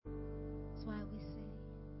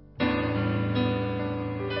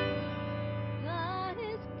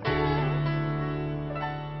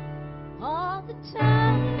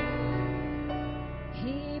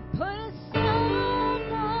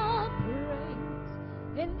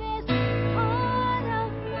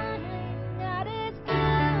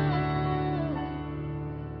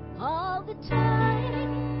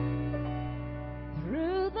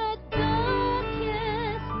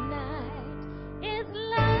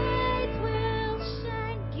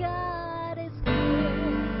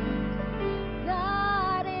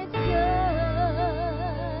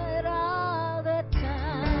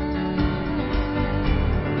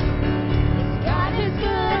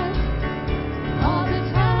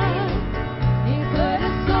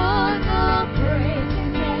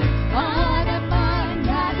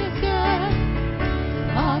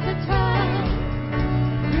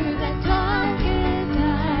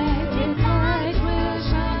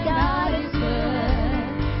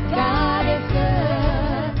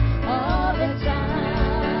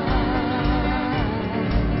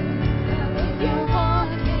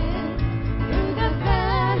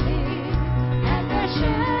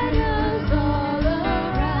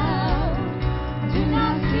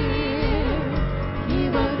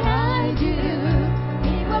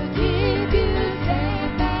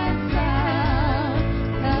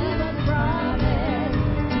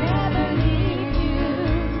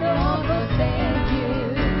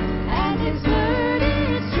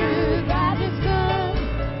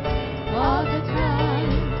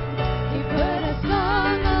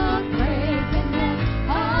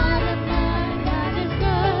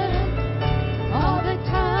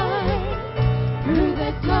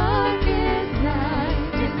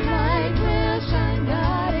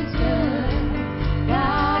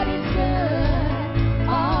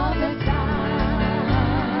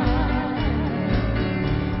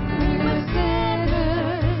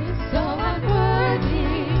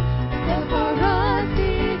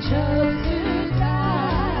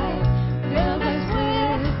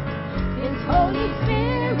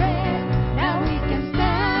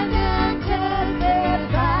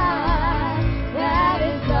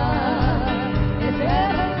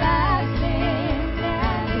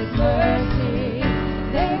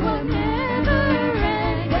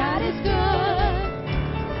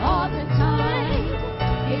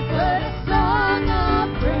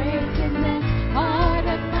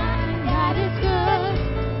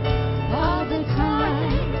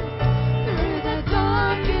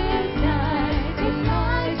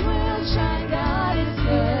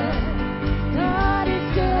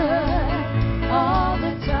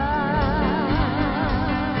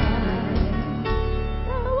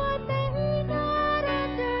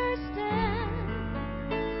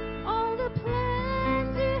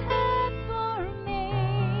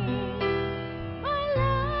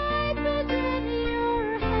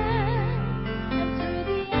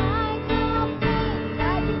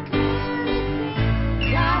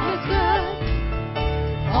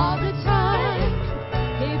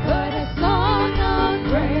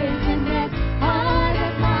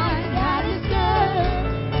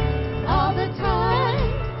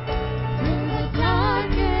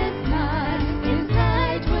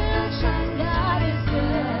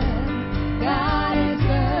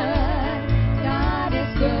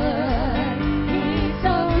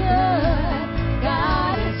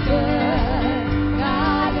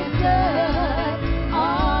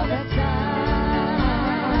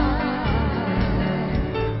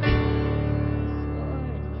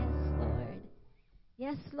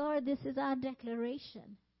Yes, Lord, this is our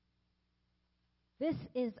declaration. This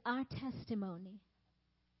is our testimony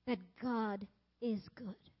that God is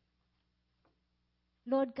good.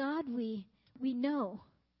 Lord God, we know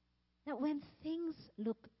that when things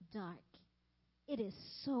look dark, it is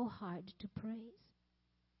so hard to praise.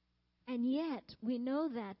 And yet, we know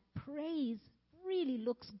that praise really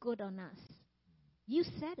looks good on us. You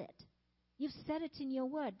said it. You've said it in your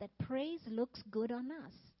word, that praise looks good on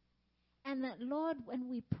us. And that, Lord, when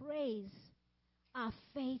we praise, our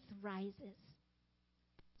faith rises.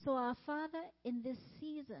 So, our Father, in this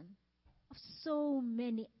season of so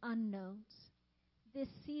many unknowns, this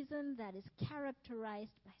season that is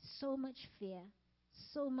characterized by so much fear,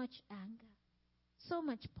 so much anger, so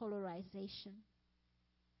much polarization,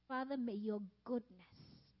 Father, may your goodness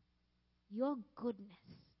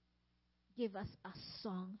give us a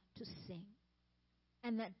song to sing,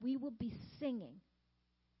 and that we will be singing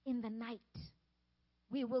in the night.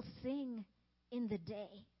 We will sing in the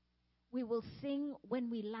day. We will sing when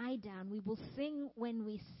we lie down. We will sing when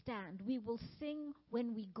we stand. We will sing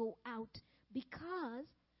when we go out, because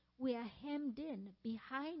we are hemmed in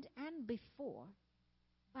behind and before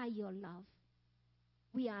by your love.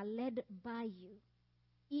 We are led by you,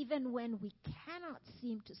 even when we cannot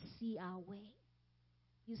seem to see our way.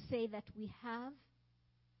 You say that we have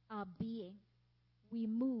our being. We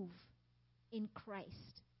move in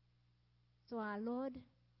Christ. So, our Lord,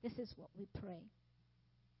 this is what we pray.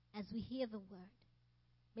 As we hear the word,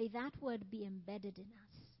 may that word be embedded in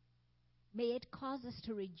us. May it cause us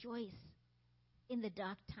to rejoice in the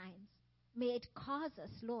dark times. May it cause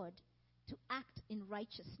us, Lord, to act in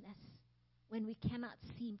righteousness when we cannot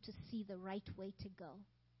seem to see the right way to go.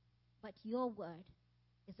 But your word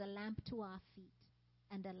is a lamp to our feet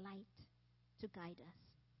and a light to guide us.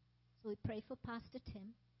 So we pray for Pastor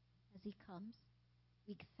Tim as he comes.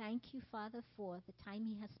 We thank you, Father, for the time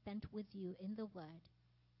he has spent with you in the word.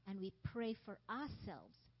 And we pray for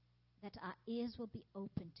ourselves that our ears will be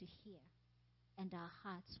open to hear and our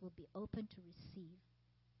hearts will be open to receive,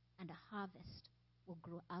 and a harvest will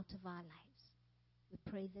grow out of our lives.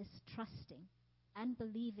 We pray this trusting and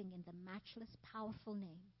believing in the matchless, powerful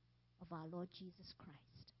name of our Lord Jesus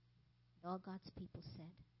Christ. And all God's people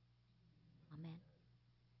said, Amen.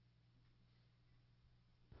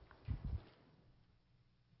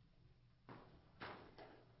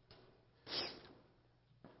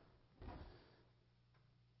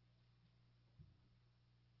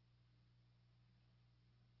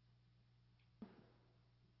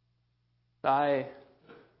 I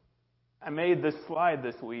made this slide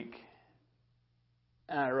this week,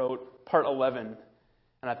 and I wrote part 11,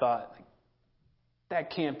 and I thought, that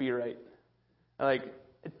can't be right.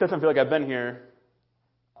 It doesn't feel like I've been here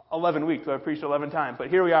 11 weeks, so I've preached 11 times. But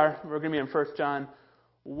here we are. We're going to be in 1 John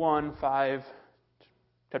 1, 5,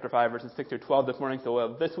 chapter 5, verses 6 through 12 this morning. So we'll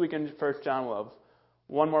have this week in 1 John, we'll have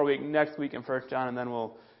one more week next week in 1 John, and then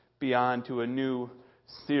we'll be on to a new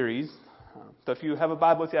series. So if you have a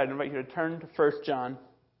Bible with you, I'd invite you to turn to 1 John.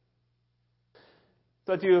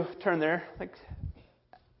 So as you turn there,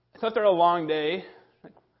 so after a long day,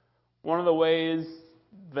 one of the ways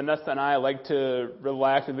Vanessa and I like to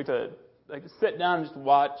relax is we like to sit down and just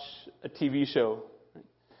watch a TV show.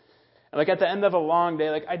 And at the end of a long day,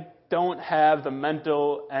 I don't have the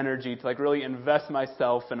mental energy to really invest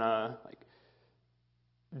myself in a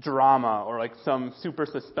drama or some super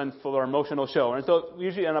suspenseful or emotional show. And so we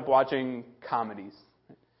usually end up watching comedies.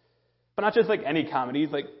 But not just any comedies.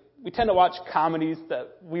 We tend to watch comedies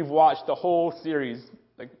that we've watched the whole series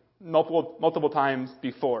multiple times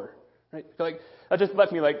before. Right? So that just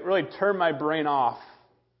lets me really turn my brain off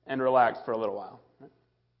and relax for a little while. Right?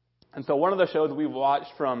 And so one of the shows we've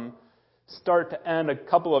watched from start to end a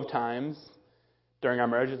couple of times during our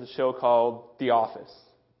marriage is a show called The Office.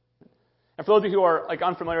 And for those of you who are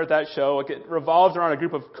unfamiliar with that show, it revolves around a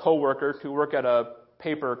group of coworkers who work at a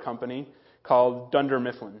paper company called Dunder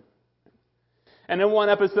Mifflin. And in one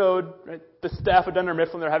episode, the staff of Dunder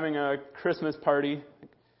Mifflin, they're having a Christmas party.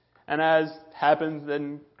 And as happens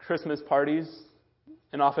in Christmas parties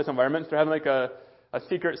in office environments, they're having a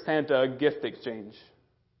secret Santa gift exchange.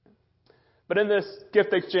 But in this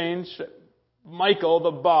gift exchange, Michael,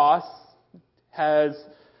 the boss, has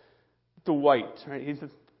Dwight. Right? He's this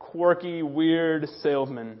quirky, weird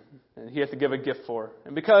salesman that he has to give a gift for.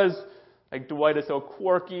 And because Dwight is so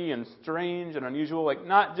quirky and strange and unusual,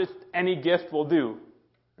 not just any gift will do.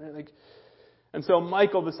 Right? And so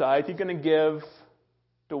Michael decides he's going to give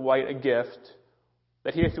Dwight a gift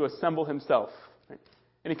that he has to assemble himself. Right?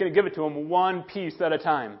 And he's going to give it to him one piece at a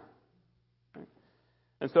time. Right?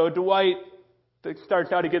 And so Dwight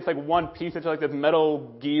starts out, he gets one piece, it's this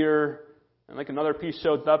metal gear And like another piece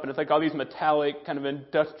shows up, and it's like all these metallic, kind of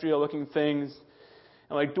industrial-looking things.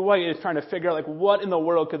 And like Dwight is trying to figure out, like, what in the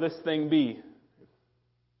world could this thing be?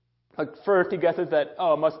 Like first he guesses that,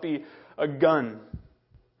 it must be a gun.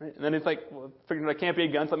 Right? And then it's like, well, figuring it can't be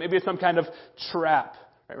a gun, so maybe it's some kind of trap.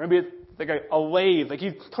 Right? Maybe it's like a lathe. Like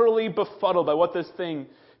he's totally befuddled by what this thing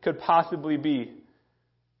could possibly be.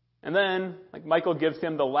 And then, like Michael gives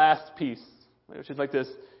him the last piece, which is like this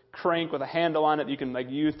crank with a handle on it that you can like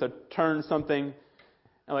use to turn something.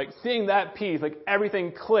 And like seeing that piece, like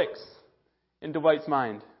everything clicks in Dwight's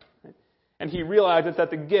mind. Right? And he realizes that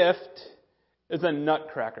the gift is a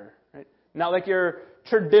nutcracker. Right? Not like your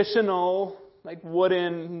traditional like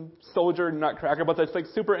wooden soldier nutcracker, but that's like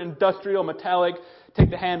super industrial, metallic, take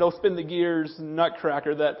the handle, spin the gears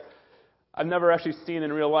nutcracker that I've never actually seen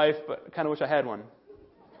in real life, but I kind of wish I had one.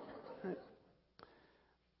 Right?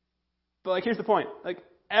 But like here's the point. Like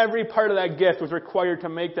every part of that gift was required to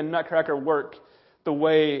make the nutcracker work the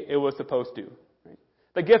way it was supposed to. Right?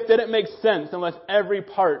 The gift didn't make sense unless every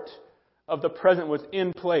part of the present was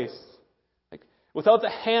in place. Like without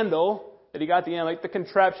the handle that he got at the end, like the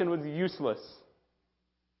contraption was useless.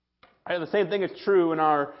 Right? The same thing is true in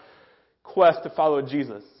our quest to follow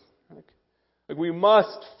Jesus. Like we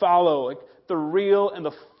must follow like the real and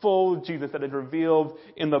the full Jesus that is revealed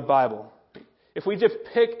in the Bible. If we just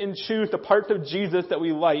pick and choose the parts of Jesus that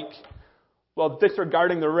we like while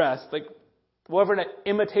disregarding the rest, like we'll have an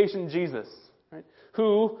imitation Jesus, right?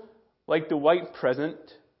 Who, like Dwight present,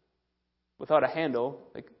 without a handle,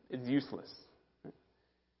 like is useless. Right?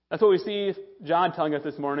 That's what we see John telling us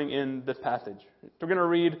this morning in this passage. We're going to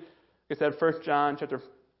read, like I said, 1 John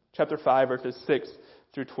chapter 5, verses 6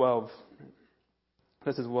 through 12.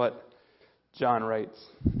 This is what John writes.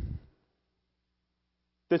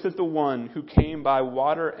 This is the one who came by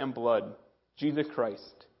water and blood, Jesus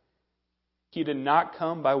Christ. He did not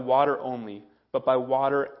come by water only, but by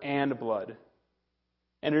water and blood.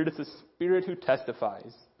 And it is the Spirit who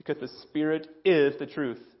testifies, because the Spirit is the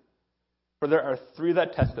truth. For there are three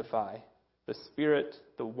that testify, the Spirit,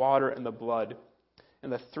 the water, and the blood,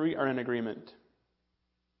 and the three are in agreement.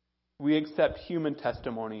 We accept human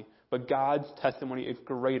testimony, but God's testimony is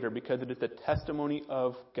greater because it is the testimony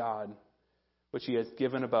of God, which He has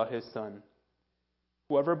given about His Son.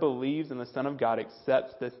 Whoever believes in the Son of God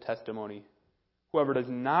accepts this testimony. Whoever does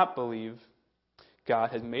not believe,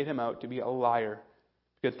 God has made him out to be a liar,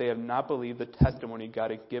 because they have not believed the testimony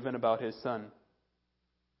God has given about His Son.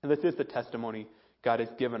 And this is the testimony God has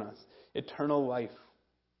given us, eternal life.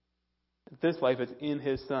 This life is in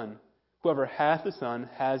His Son. Whoever has the Son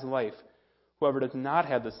has life. Whoever does not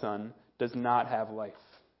have the Son does not have life.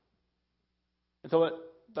 And so what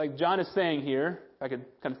like John is saying here, if I could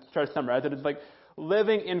kind of try to summarize it, it's like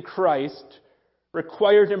living in Christ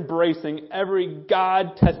requires embracing every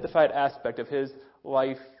God-testified aspect of His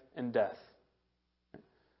life and death.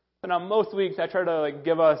 So now most weeks I try to like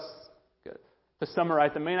give us, to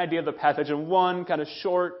summarize the main idea of the passage in one kind of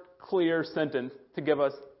short, clear sentence to give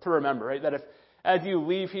us to remember, right? That if as you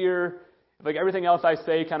leave here, if like everything else I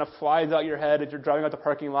say kind of flies out your head as you're driving out the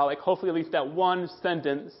parking lot, like hopefully at least that one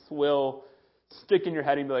sentence will stick in your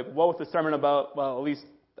head and be like, what was the sermon about? Well, at least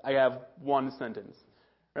I have one sentence.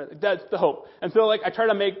 Right? That's the hope. And so like I try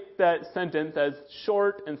to make that sentence as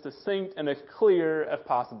short and succinct and as clear as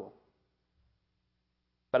possible.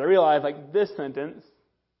 But I realize like this sentence,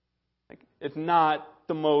 like it's not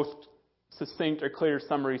the most succinct or clear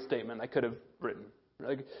summary statement I could have written.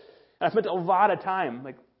 Like, and I spent a lot of time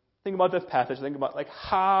like thinking about this passage, thinking about like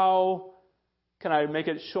how can I make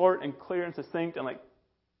it short and clear and succinct, and like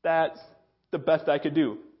that's the best I could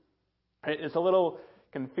do. Right? It's a little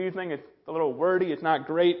confusing, it's a little wordy, it's not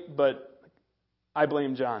great, but I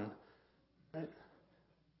blame John. Right?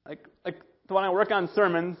 Like when I work on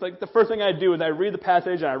sermons, like the first thing I do is I read the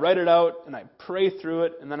passage and I write it out and I pray through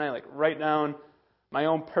it, and then I like write down my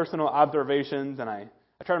own personal observations, and I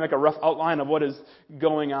try to make a rough outline of what is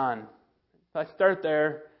going on. So I start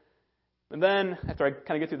there, and then after I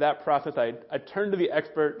kind of get through that process, I turn to the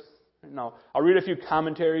experts. You know, I'll read a few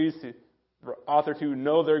commentaries to authors who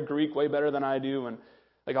know their Greek way better than I do, and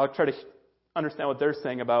like I'll try to understand what they're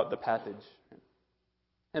saying about the passage.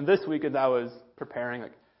 And this week, as I was preparing,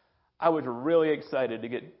 like I was really excited to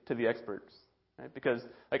get to the experts, right? Because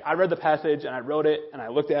like I read the passage and I wrote it and I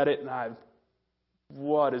looked at it and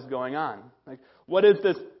what is going on? Like what is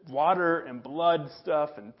this water and blood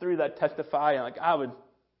stuff and three that testify? And like I was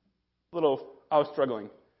struggling.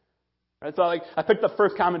 Right? So like I picked the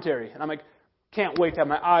first commentary and I'm like, can't wait to have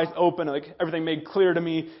my eyes open and like everything made clear to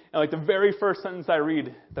me. And like the very first sentence I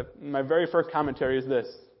read, my very first commentary is this: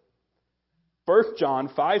 1 John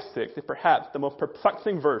 5:6 is perhaps the most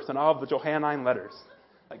perplexing verse in all of the Johannine letters.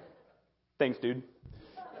 Like, thanks, dude.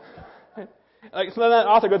 So then that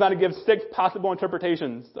author goes on to give 6 possible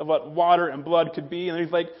interpretations of what water and blood could be, and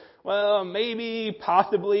he's like, well, maybe,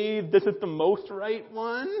 possibly, this is the most right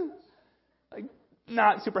one. Like,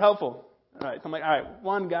 not super helpful. All right, so I'm like, all right,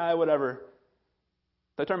 one guy, whatever.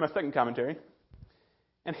 So I turn to my second commentary,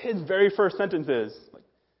 and his very first sentence is, like,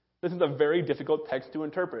 this is a very difficult text to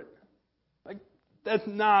interpret. Like, that's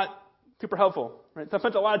not super helpful. Right? So I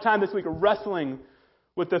spent a lot of time this week wrestling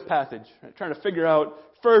with this passage, right? Trying to figure out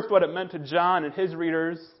first what it meant to John and his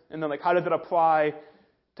readers, and then like how does it apply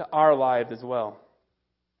to our lives as well.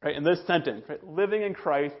 Right? In this sentence, right? Living in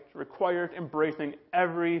Christ requires embracing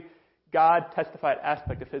every God-testified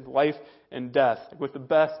aspect of his life and death, with the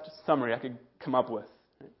best summary I could come up with.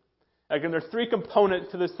 Right? Again, there's 3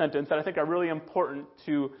 components to this sentence that I think are really important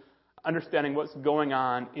to understanding what's going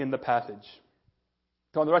on in the passage.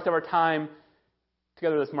 So on the rest of our time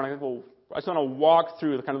together this morning, I just want to walk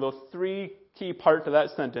through the kind of those 3 key parts of that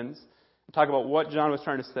sentence and talk about what John was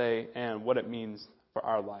trying to say and what it means for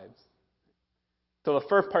our lives. So the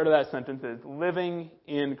first part of that sentence is living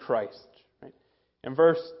in Christ. Right? In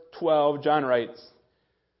verse 12, John writes,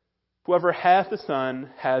 whoever has the Son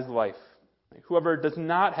has life. Whoever does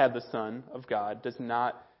not have the Son of God does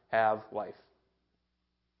not have life.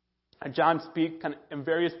 And John speaks kind of in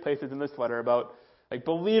various places in this letter about like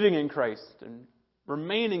believing in Christ and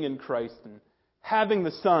remaining in Christ and having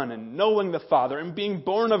the Son and knowing the Father and being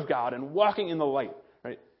born of God and walking in the light.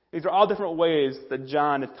 Right? These are all different ways that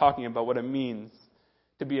John is talking about what it means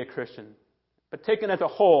to be a Christian. But taken as a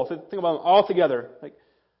whole, so think about them all together, like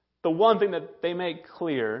the one thing that they make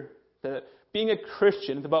clear that being a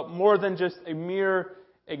Christian is about more than just a mere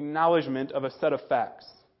acknowledgement of a set of facts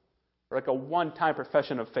or like a one-time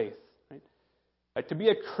profession of faith. Right? Like to be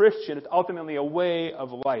a Christian is ultimately a way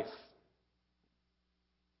of life.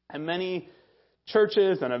 And many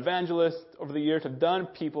churches and evangelists over the years have done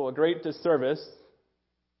people a great disservice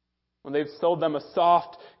when they've sold them a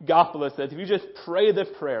soft gospel that says, if you just pray this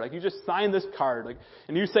prayer, like you just sign this card, like,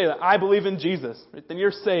 and you say that I believe in Jesus, right, then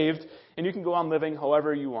you're saved and you can go on living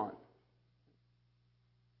however you want.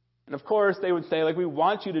 And of course, they would say, like, we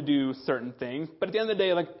want you to do certain things, but at the end of the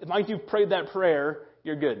day, like, as long as you've prayed that prayer,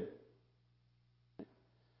 you're good.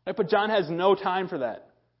 Right? But John has no time for that.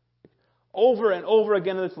 Over and over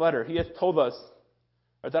again in this letter, he has told us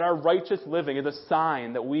that our righteous living is a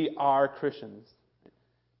sign that we are Christians.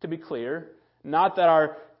 To be clear, not that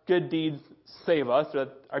our good deeds save us, or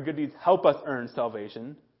that our good deeds help us earn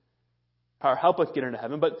salvation, or help us get into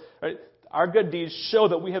heaven, but right, our good deeds show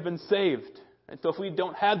that we have been saved. And so if we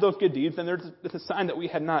don't have those good deeds, then it's a sign that we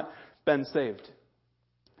had not been saved.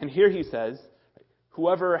 And here he says,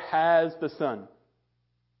 whoever has the Son.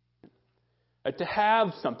 To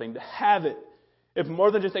have something, to have it, if more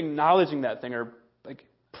than just acknowledging that thing or like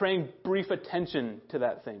paying brief attention to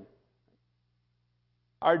that thing.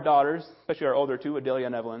 Our daughters, especially our older two, Adelia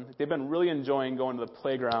and Evelyn, they've been really enjoying going to the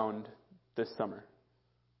playground this summer.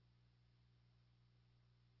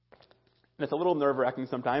 And it's a little nerve-wracking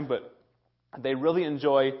sometimes, but they really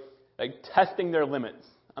enjoy like testing their limits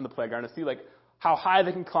on the playground to see like how high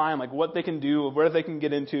they can climb, like what they can do, where they can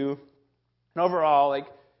get into. And overall, like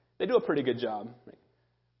they do a pretty good job.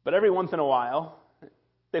 But every once in a while,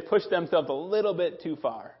 they push themselves a little bit too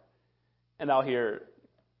far. And I'll hear,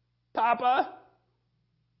 Papa,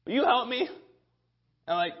 will you help me?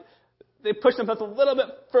 And like they push themselves a little bit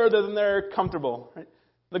further than they're comfortable. Right?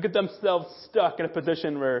 Look at themselves stuck in a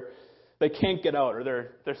position where they can't get out or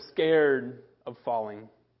they're scared of falling.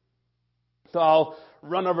 So I'll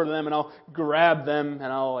run over to them and I'll grab them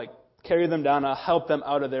and I'll like carry them down. I'll help them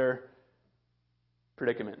out of their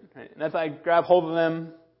predicament. Right? And as I grab hold of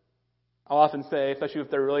them, I'll often say, especially if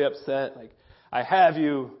they're really upset, like, I have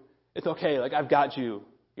you. It's okay. Like, I've got you.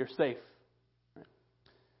 You're safe. Right?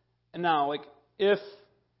 And now, like, if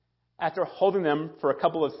after holding them for a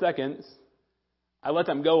couple of seconds, I let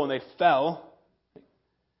them go and they fell,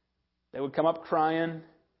 they would come up crying,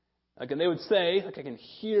 like, and they would say, like, I can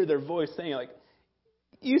hear their voice saying, like,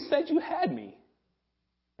 you said you had me.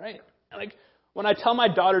 Right? And like, when I tell my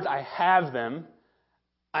daughters I have them,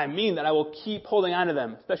 I mean that I will keep holding on to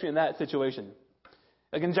them, especially in that situation.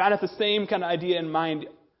 Like, and John has the same kind of idea in mind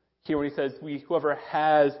here when he says, whoever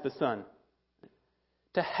has the Son.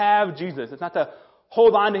 To have Jesus, it's not to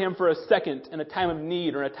hold on to him for a second in a time of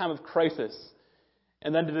need or in a time of crisis,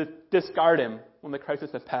 and then to discard him when the crisis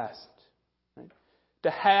has passed. Right?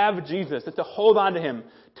 To have Jesus is to hold on to him,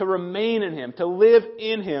 to remain in him, to live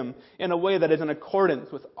in him in a way that is in accordance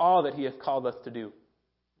with all that he has called us to do.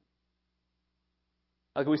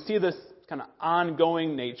 Like we see this kind of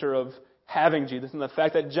ongoing nature of having Jesus, and the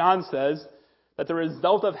fact that John says that the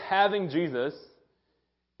result of having Jesus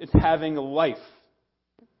is having life.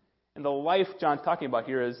 And the life John's talking about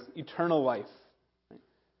here is eternal life.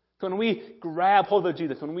 So when we grab hold of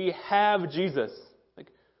Jesus, when we have Jesus,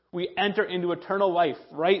 we enter into eternal life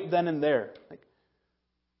right then and there.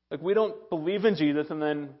 Like we don't believe in Jesus and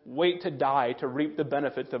then wait to die to reap the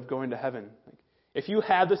benefits of going to heaven. If you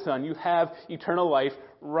have the Son, you have eternal life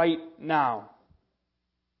right now.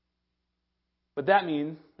 But that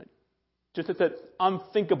means, just as it's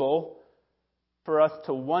unthinkable for us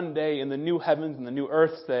to one day in the new heavens and the new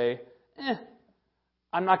earth say,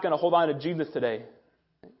 I'm not going to hold on to Jesus today.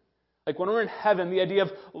 Like when we're in heaven, the idea of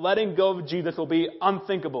letting go of Jesus will be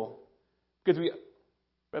unthinkable. Because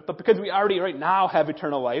we already right now have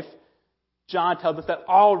eternal life, John tells us that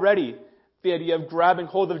already the idea of grabbing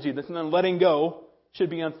hold of Jesus and then letting go should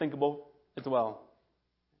be unthinkable as well.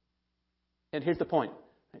 And here's the point.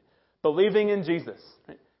 Believing in Jesus,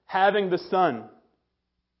 having the Son,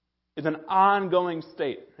 is an ongoing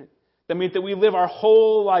state. That means that we live our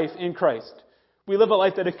whole life in Christ. We live a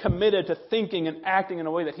life that is committed to thinking and acting in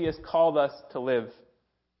a way that He has called us to live.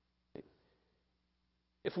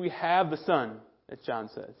 If we have the Son, as John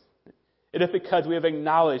says, it is because we have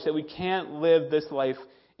acknowledged that we can't live this life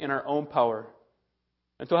in our own power.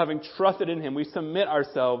 And so having trusted in Him, we submit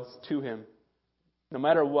ourselves to Him, no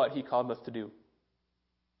matter what He called us to do.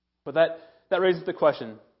 But that raises the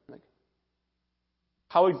question,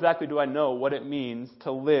 how exactly do I know what it means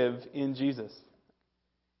to live in Jesus?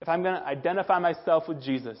 If I'm going to identify myself with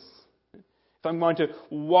Jesus, if I'm going to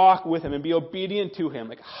walk with Him and be obedient to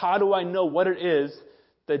Him, how do I know what it is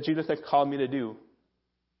that Jesus has called me to do?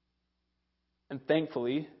 And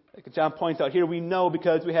thankfully, like John points out here, we know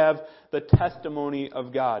because we have the testimony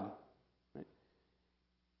of God.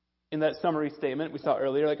 In that summary statement we saw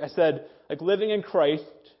earlier, like I said, living in Christ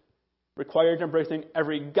requires embracing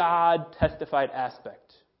every God-testified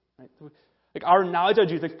aspect. Right? Our knowledge of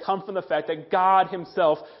Jesus comes from the fact that God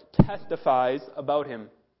Himself testifies about Him.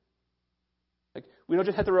 We don't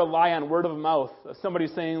just have to rely on word of mouth of somebody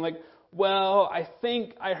saying, well, I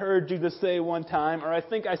think I heard Jesus say one time, or I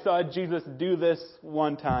think I saw Jesus do this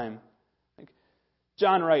one time.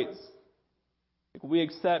 John writes, we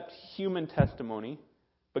accept human testimony,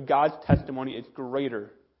 but God's testimony is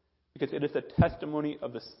greater because it is the testimony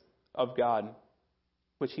of God,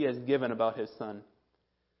 which He has given about His Son.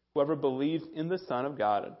 Whoever believes in the Son of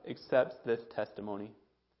God accepts this testimony.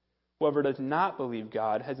 Whoever does not believe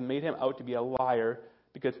God has made Him out to be a liar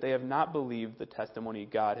because they have not believed the testimony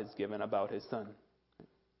God has given about His Son.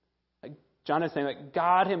 John is saying that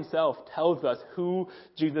God Himself tells us who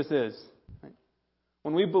Jesus is.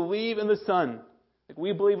 When we believe in the Son,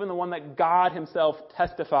 we believe in the one that God Himself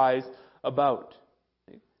testifies about.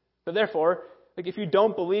 So therefore, if you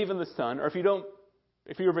don't believe in the Son, or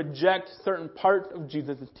if you reject certain parts of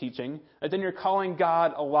Jesus' teaching, then you're calling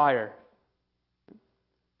God a liar.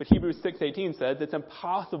 But Hebrews 6:18 says it's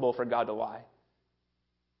impossible for God to lie.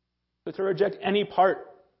 So to reject any part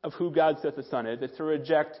of who God says the Son is to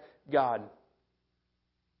reject God.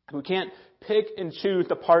 We can't pick and choose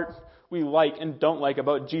the parts we like and don't like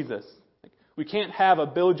about Jesus. We can't have a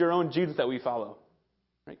build your own Jesus that we follow.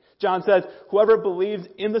 Right? John says, whoever believes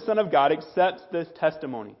in the Son of God accepts this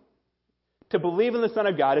testimony. To believe in the Son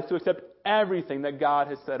of God is to accept everything that God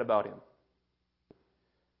has said about Him.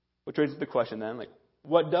 Which raises the question then,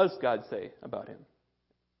 what does God say about Him?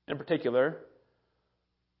 In particular,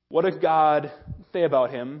 what does God say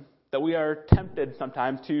about Him that we are tempted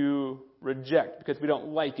sometimes to reject because we don't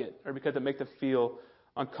like it or because it makes us feel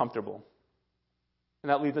uncomfortable? And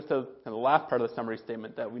that leads us to the last part of the summary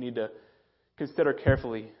statement that we need to consider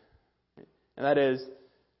carefully. And that is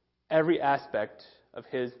every aspect of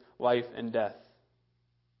His life and death.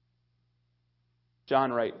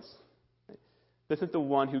 John writes, this is the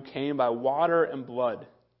one who came by water and blood,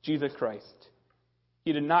 Jesus Christ.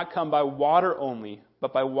 He did not come by water only,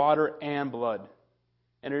 but by water and blood.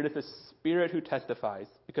 And it is the Spirit who testifies,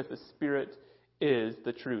 because the Spirit is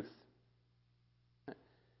the truth.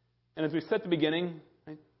 And as we said at the beginning,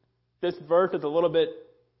 this verse is a little bit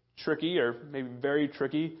tricky, or maybe very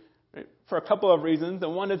tricky, for a couple of reasons.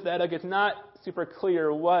 And one is that it's not super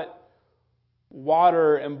clear what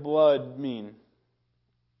water and blood mean.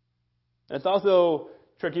 And it's also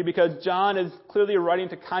tricky because John is clearly writing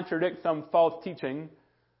to contradict some false teaching.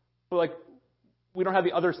 But we don't have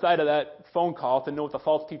the other side of that phone call to know what the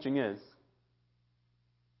false teaching is.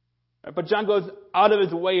 But John goes out of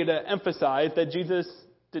his way to emphasize that Jesus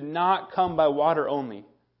did not come by water only.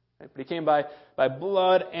 But He came by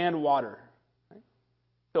blood and water.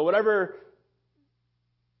 So whatever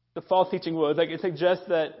the false teaching was, like, it suggests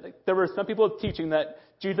that there were some people teaching that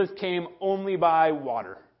Jesus came only by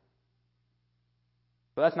water.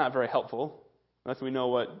 But that's not very helpful, unless we know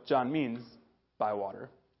what John means by water.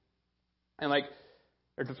 And, like,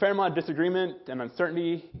 there's a fair amount of disagreement and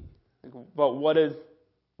uncertainty about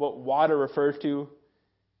what water refers to.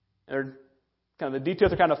 And the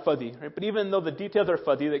details are kind of fuzzy, right? But even though the details are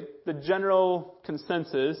fuzzy, the general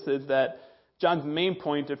consensus is that John's main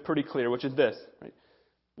point is pretty clear, which is this, right?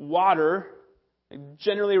 Water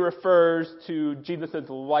generally refers to Jesus'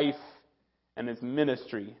 life and his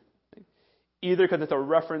ministry, either because it's a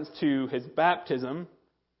reference to his baptism,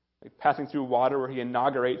 like passing through water where he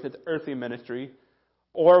inaugurates his earthly ministry,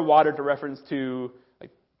 or water to reference to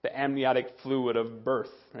like the amniotic fluid of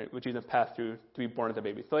birth, right, which Jesus passed through to be born as a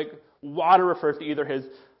baby. So like water refers to either his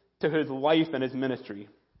life and his ministry.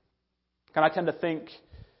 And I tend to think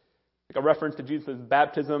like a reference to Jesus'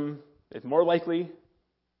 baptism is more likely,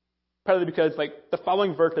 partly because like the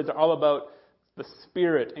following verses are all about the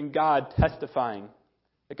Spirit and God testifying.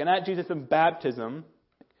 Like, and at Jesus' baptism,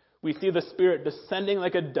 we see the Spirit descending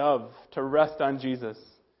like a dove to rest on Jesus.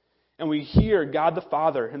 And we hear God the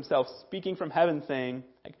Father himself speaking from heaven saying,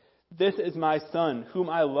 like, "This is my Son, whom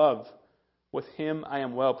I love. With him I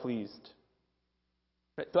am well pleased."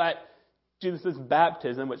 Right? So at Jesus'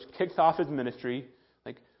 baptism, which kicks off his ministry,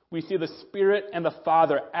 like, we see the Spirit and the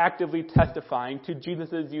Father actively testifying to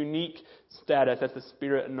Jesus' unique status as the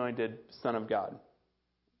Spirit-anointed Son of God.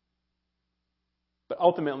 But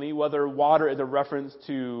ultimately, whether water is a reference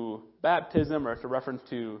to baptism or it's a reference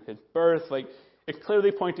to his birth, like, it's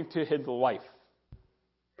clearly pointing to his life.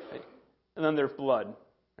 Right? And then there's blood.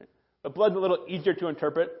 Right? But blood's a little easier to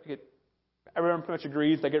interpret. Everyone pretty much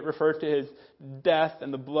agrees that it refers to his death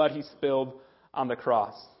and the blood he spilled on the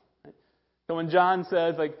cross. Right? So when John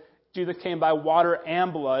says, like, Jesus came by water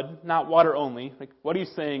and blood, not water only, like, what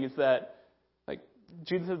he's saying is that, like,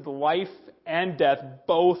 Jesus' life and death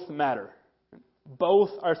both matter. Both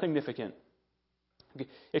are significant. Okay.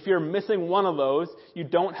 If you're missing one of those, you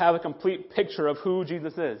don't have a complete picture of who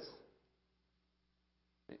Jesus is.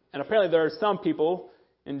 And apparently there are some people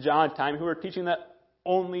in John's time who were teaching that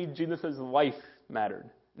only Jesus' life mattered,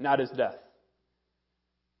 not his death.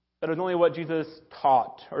 That it was only what Jesus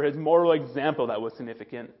taught or his moral example that was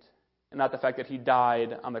significant, and not the fact that he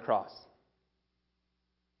died on the cross.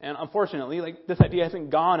 And unfortunately, like, this idea hasn't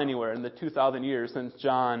gone anywhere in the 2,000 years since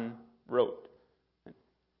John wrote.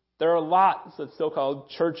 There are lots of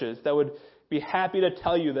so-called churches that would be happy to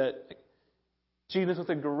tell you that Jesus was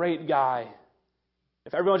a great guy.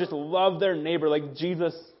 If everyone just loved their neighbor like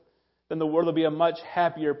Jesus, then the world will be a much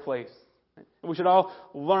happier place. And we should all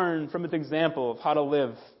learn from his example of how to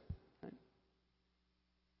live.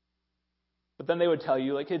 But then they would tell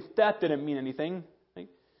you, like, his death didn't mean anything. Like,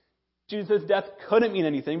 Jesus' death couldn't mean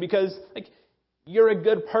anything because, like, you're a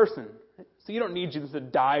good person. So you don't need Jesus to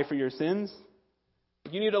die for your sins.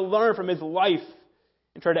 You need to learn from his life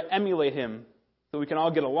and try to emulate him so we can all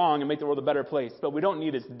get along and make the world a better place. But we don't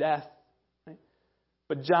need his death. Right?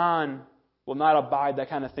 But John will not abide that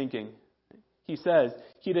kind of thinking. He says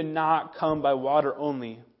he did not come by water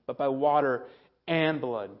only, but by water and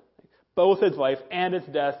blood. Both his life and his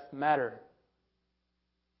death matter.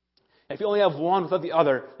 If you only have one without the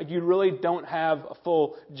other, like, you really don't have a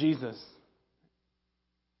full Jesus.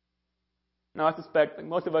 Now, I suspect like,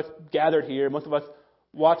 most of us gathered here, most of us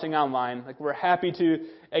watching online, like, we're happy to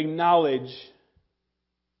acknowledge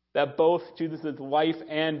that both Jesus' life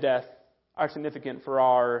and death are significant for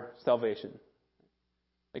our salvation.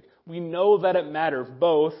 Like, we know that it matters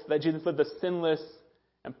both that Jesus lived a sinless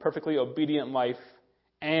and perfectly obedient life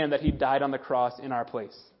and that he died on the cross in our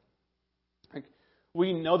place. Like,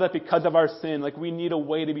 we know that because of our sin, like, we need a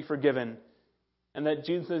way to be forgiven, and that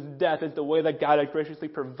Jesus' death is the way that God has graciously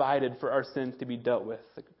provided for our sins to be dealt with.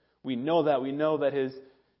 Like, we know that. We know that his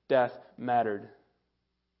death mattered.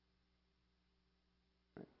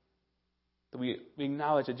 We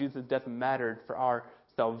acknowledge that Jesus' death mattered for our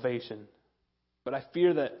salvation. But I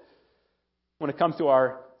fear that when it comes to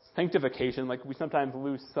our sanctification, like, we sometimes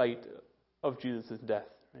lose sight of Jesus' death.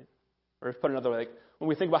 Right? Or to put it another way, like, when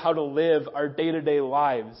we think about how to live our day-to-day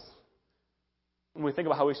lives, when we think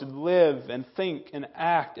about how we should live and think and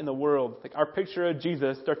act in the world, like, our picture of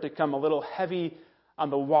Jesus starts to become a little heavy on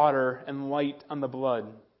the water and light on the blood.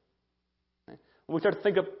 When we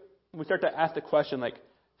start to ask the question, like,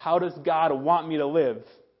 how does God want me to live?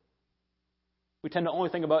 We tend to only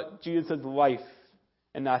think about Jesus' life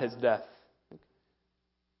and not his death.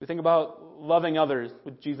 We think about loving others,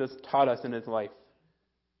 which Jesus taught us in his life.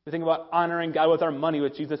 We think about honoring God with our money,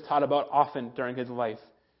 which Jesus taught about often during his life.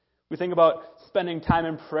 We think about spending time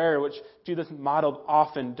in prayer, which Jesus modeled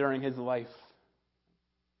often during his life.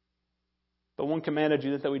 But one command of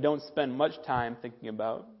Jesus that we don't spend much time thinking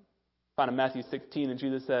about, found in Matthew 16, and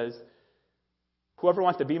Jesus says, "Whoever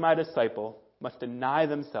wants to be my disciple must deny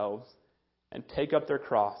themselves and take up their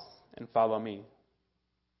cross and follow me."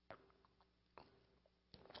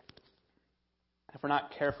 If we're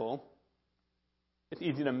not careful, it's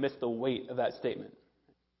easy to miss the weight of that statement.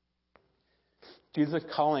 Jesus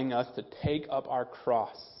is calling us to take up our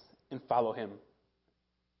cross and follow him.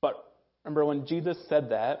 But remember, when Jesus said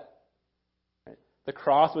that, right, the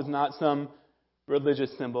cross was not some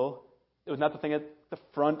religious symbol. It was not the thing at the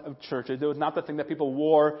front of churches. It was not the thing that people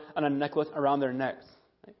wore on a necklace around their necks.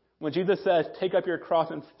 Right? When Jesus says, "Take up your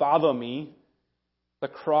cross and follow me," the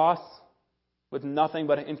cross was nothing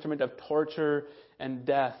but an instrument of torture and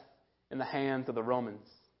death in the hands of the Romans.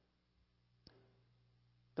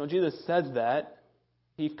 So when Jesus says that,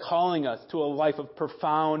 he's calling us to a life of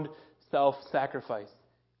profound self-sacrifice.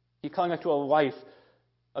 He's calling us to a life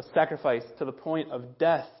of sacrifice to the point of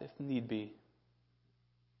death, if need be.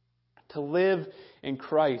 To live in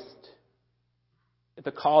Christ is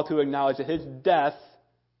a call to acknowledge that his death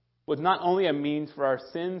was not only a means for our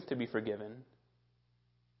sins to be forgiven,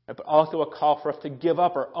 but also a call for us to give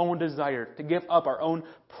up our own desires, to give up our own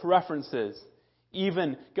preferences,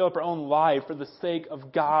 even give up our own life for the sake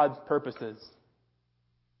of God's purposes.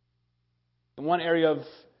 And one area of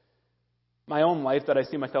my own life that I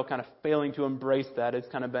see myself kind of failing to embrace that has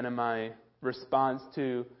kind of been in my response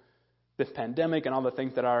to this pandemic and all the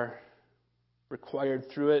things that are required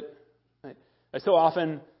through it. I so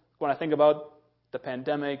often, when I think about the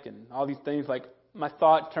pandemic and all these things, like my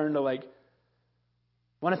thought turned to like,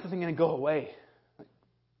 when is this thing going to go away? Like,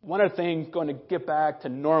 when are things going to get back to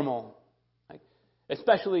normal? Like,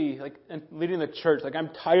 especially like in leading the church, like I'm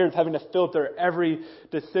tired of having to filter every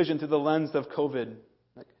decision through the lens of COVID.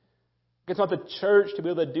 Like, I just want the church to be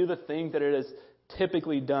able to do the things that it has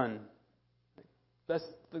typically done. Like, that's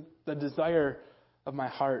the desire of my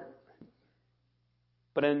heart.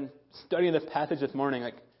 But in studying this passage this morning,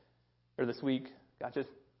 or this week, I just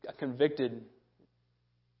got convicted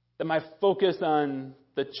that my focus on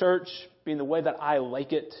the church being the way that I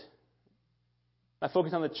like it, my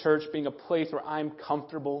focus on the church being a place where I'm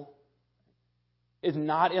comfortable, is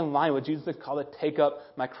not in line with Jesus' call to take up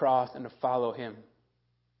my cross and to follow him.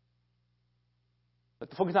 But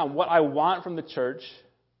to focus on what I want from the church,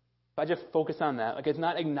 if I just focus on that, like it's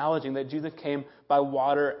not acknowledging that Jesus came by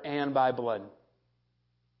water and by blood.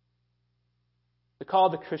 The call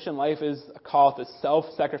of the Christian life is a call to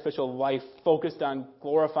self-sacrificial life focused on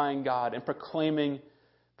glorifying God and proclaiming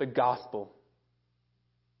the gospel.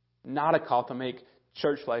 Not a call to make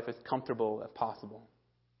church life as comfortable as possible.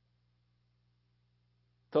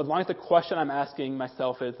 So as long as the question I'm asking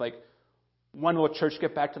myself is like, when will church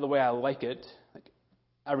get back to the way I like it? Like,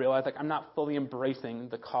 I realize I'm not fully embracing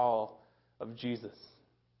the call of Jesus.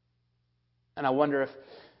 And I wonder if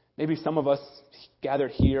maybe some of us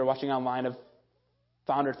gathered here, watching online, have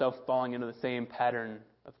found ourselves falling into the same pattern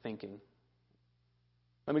of thinking.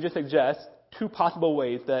 Let me just suggest two possible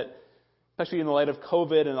ways that, especially in the light of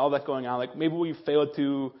COVID and all that's going on, like maybe we failed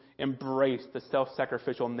to embrace the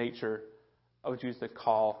self-sacrificial nature of Jesus'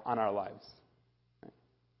 call on our lives.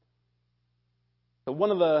 So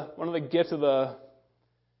one of the gifts of the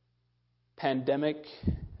pandemic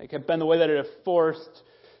have been the way that it has forced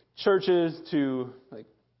churches to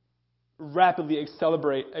rapidly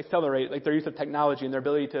accelerate their use of technology and their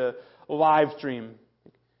ability to live stream.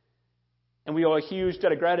 And we owe a huge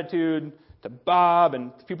debt of gratitude to Bob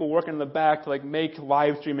and to people working in the back to make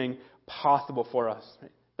live streaming possible for us.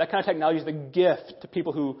 That kind of technology is a gift to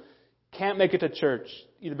people who can't make it to church,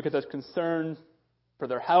 either because of concern for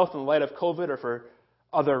their health in the light of COVID or for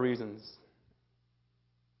other reasons.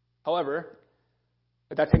 However,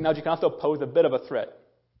 that technology can also pose a bit of a threat,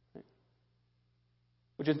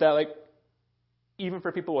 which is that even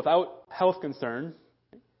for people without health concerns,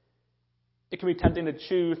 it can be tempting to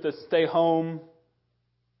choose to stay home,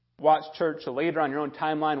 watch church later on your own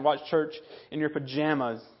timeline, watch church in your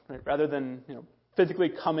pajamas, rather than physically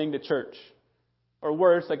coming to church. Or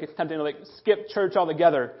worse, it's tempting to skip church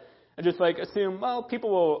altogether and just assume, well,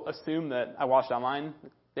 people will assume that I watched online.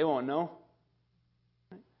 They won't know.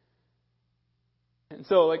 And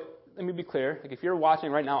so, let me be clear. If you're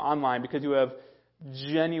watching right now online because you have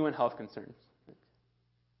genuine health concerns,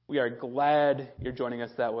 we are glad you're joining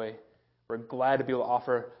us that way. We're glad to be able to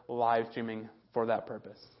offer live streaming for that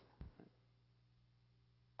purpose.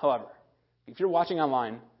 However, if you're watching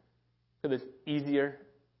online because it's easier,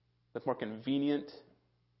 it's more convenient,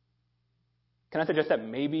 can I suggest that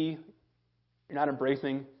maybe you're not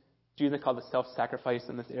embracing Jesus called the self-sacrifice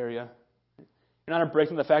in this area. You're not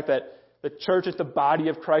embracing the fact that the church is the body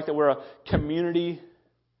of Christ, that we're a community.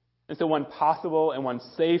 And so when possible and when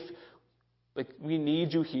safe, we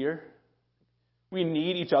need you here. We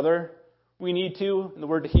need each other. We need to, in the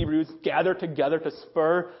word to Hebrews, gather together to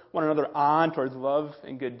spur one another on towards love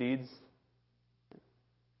and good deeds.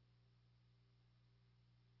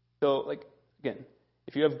 So, again,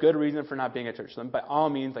 if you have good reason for not being at church, then by all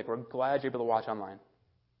means, we're glad you're able to watch online.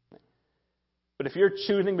 But if you're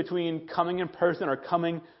choosing between coming in person or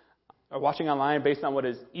watching online based on what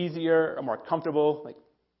is easier or more comfortable,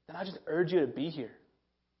 then I just urge you to be here.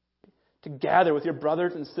 To gather with your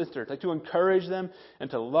brothers and sisters, to encourage them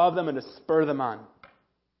and to love them and to spur them on.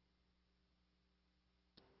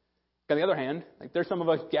 On the other hand, there's some of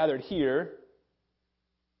us gathered here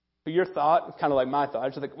who your thought is kind of like my thought.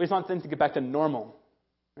 It's just we just want things to get back to normal.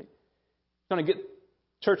 Right? We want to get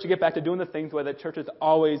church to get back to doing the things the way that church has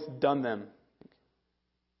always done them.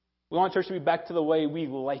 We want church to be back to the way we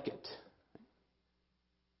like it.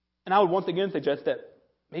 And I would once again suggest that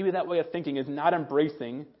maybe that way of thinking is not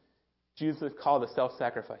embracing Jesus' call to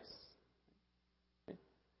self-sacrifice.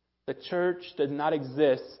 The church does not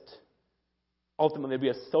exist ultimately to be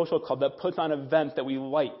a social club that puts on events that we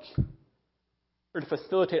like or to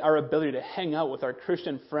facilitate our ability to hang out with our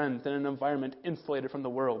Christian friends in an environment insulated from the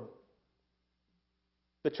world.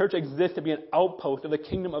 The church exists to be an outpost of the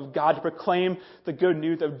kingdom of God, to proclaim the good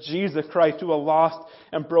news of Jesus Christ to a lost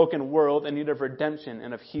and broken world in need of redemption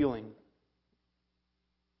and of healing.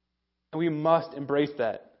 And we must embrace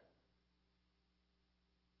that.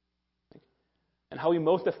 And how we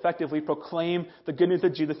most effectively proclaim the good news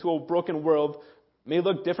of Jesus to a broken world may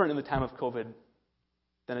look different in the time of COVID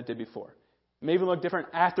than it did before. It may even look different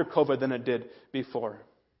after COVID than it did before.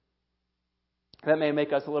 That may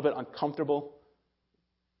make us a little bit uncomfortable.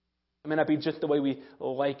 It may not be just the way we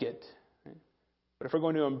like it. But if we're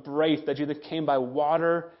going to embrace that Jesus came by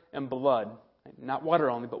water and blood, not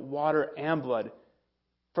water only, but water and blood, if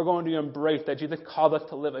we're going to embrace that Jesus called us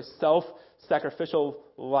to live a self-sacrificial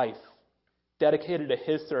life dedicated to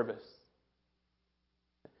His service,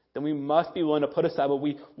 then we must be willing to put aside what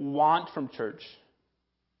we want from church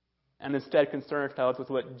and instead concern ourselves with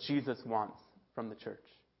what Jesus wants from the church.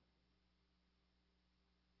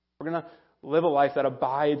 We're going to live a life that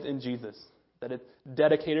abides in Jesus, that is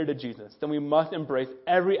dedicated to Jesus. Then we must embrace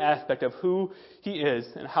every aspect of who He is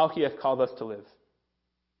and how He has called us to live.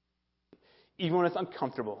 Even when it's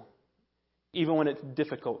uncomfortable, even when it's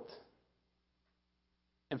difficult.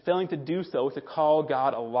 And failing to do so is to call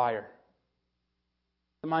God a liar.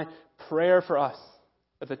 And my prayer for us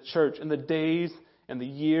as a church in the days and the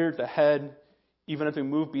years ahead, even as we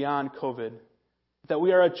move beyond COVID, is that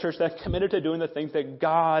we are a church that's committed to doing the things that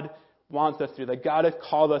God wants us to do, that God has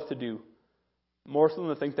called us to do, more so than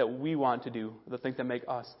the things that we want to do, the things that make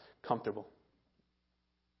us comfortable.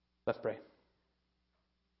 Let's pray.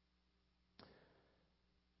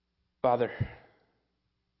 Father,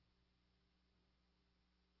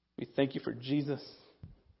 we thank You for Jesus.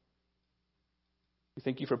 We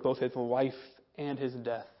thank You for both His life and His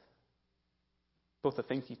death. Both the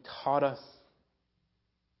things He taught us,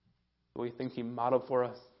 the things He modeled for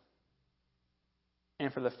us,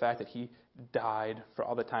 and for the fact that He died for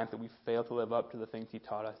all the times that we fail to live up to the things He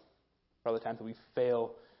taught us, for all the times that we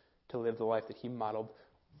fail to live the life that He modeled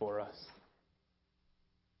for us.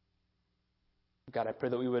 God, I pray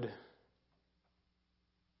that we would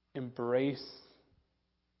embrace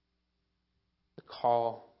the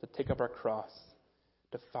call to take up our cross,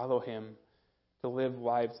 to follow Him, to live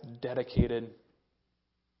lives dedicated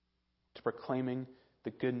to proclaiming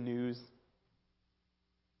the good news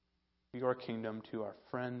of Your kingdom to our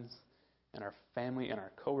friends and our family and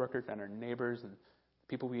our coworkers and our neighbors and the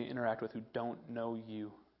people we interact with who don't know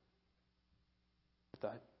You.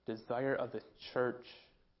 The desire of the church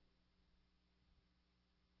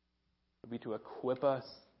would be to equip us,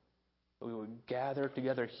 that we would gather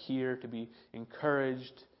together here to be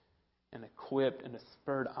encouraged and equipped and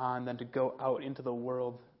spurred on, then to go out into the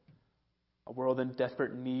world, a world in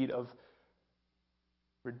desperate need of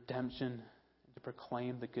redemption, and to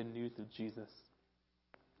proclaim the good news of Jesus.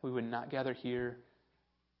 We would not gather here,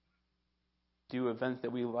 do events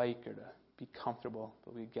that we like or to be comfortable,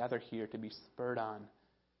 but we gather here to be spurred on,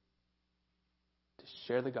 to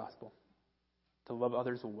share the gospel, to love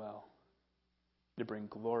others well, to bring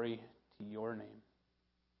glory to Your name.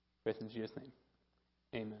 Praise in Jesus' name.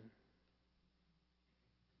 Amen.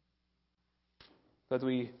 So as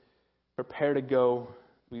we prepare to go,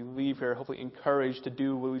 we leave here hopefully encouraged to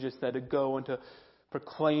do what we just said, to go and to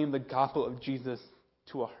proclaim the gospel of Jesus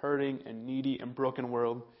to a hurting and needy and broken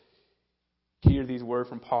world. hear these words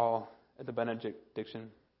from Paul at the benediction.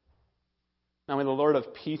 Now may the Lord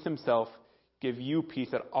of peace himself give you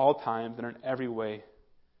peace at all times and in every way.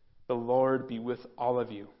 The Lord be with all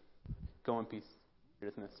of you. Go in peace.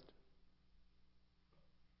 You're dismissed.